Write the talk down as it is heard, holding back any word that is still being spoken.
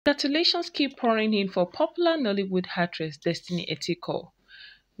Congratulations keep pouring in for popular Nollywood actress Destiny Etiko.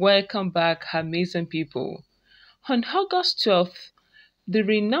 Welcome back, amazing people. On August 12th, the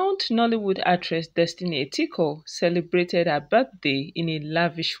renowned Nollywood actress Destiny Etiko celebrated her birthday in a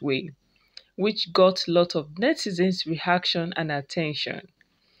lavish way, which got a lot of netizens' reaction and attention.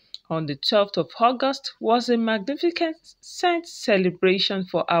 On the 12th of August was a magnificent celebration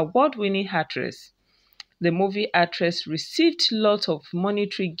for award-winning actress. The movie actress received lots of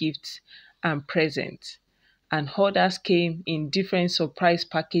monetary gifts and presents, and others came in different surprise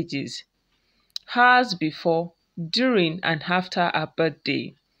packages. Hours before, during, and after her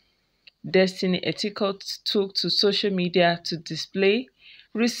birthday, Destiny Etiko took to social media to display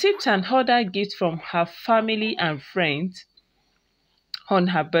receipts and other gifts from her family and friends on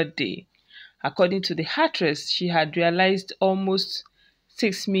her birthday. According to the actress, she had realized almost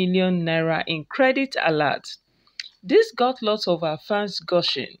 6 million naira in credit alert. This got lots of her fans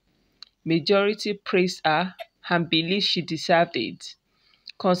gushing. Majority praised her and believed she deserved it,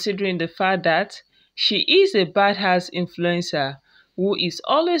 considering the fact that she is a badass influencer who is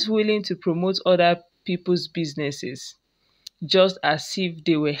always willing to promote other people's businesses, just as if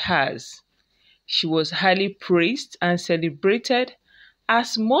they were hers. She was highly praised and celebrated,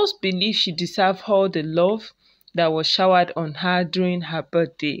 as most believe she deserved all the love that was showered on her during her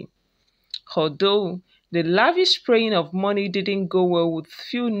birthday. Although the lavish spraying of money didn't go well with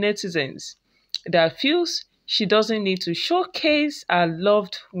few netizens that feels she doesn't need to showcase her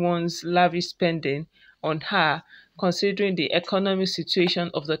loved one's lavish spending on her, considering the economic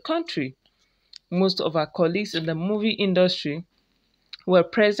situation of the country. Most of her colleagues in the movie industry were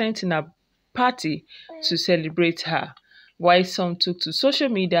present in her party to celebrate her, while some took to social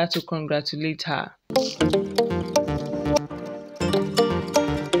media to congratulate her.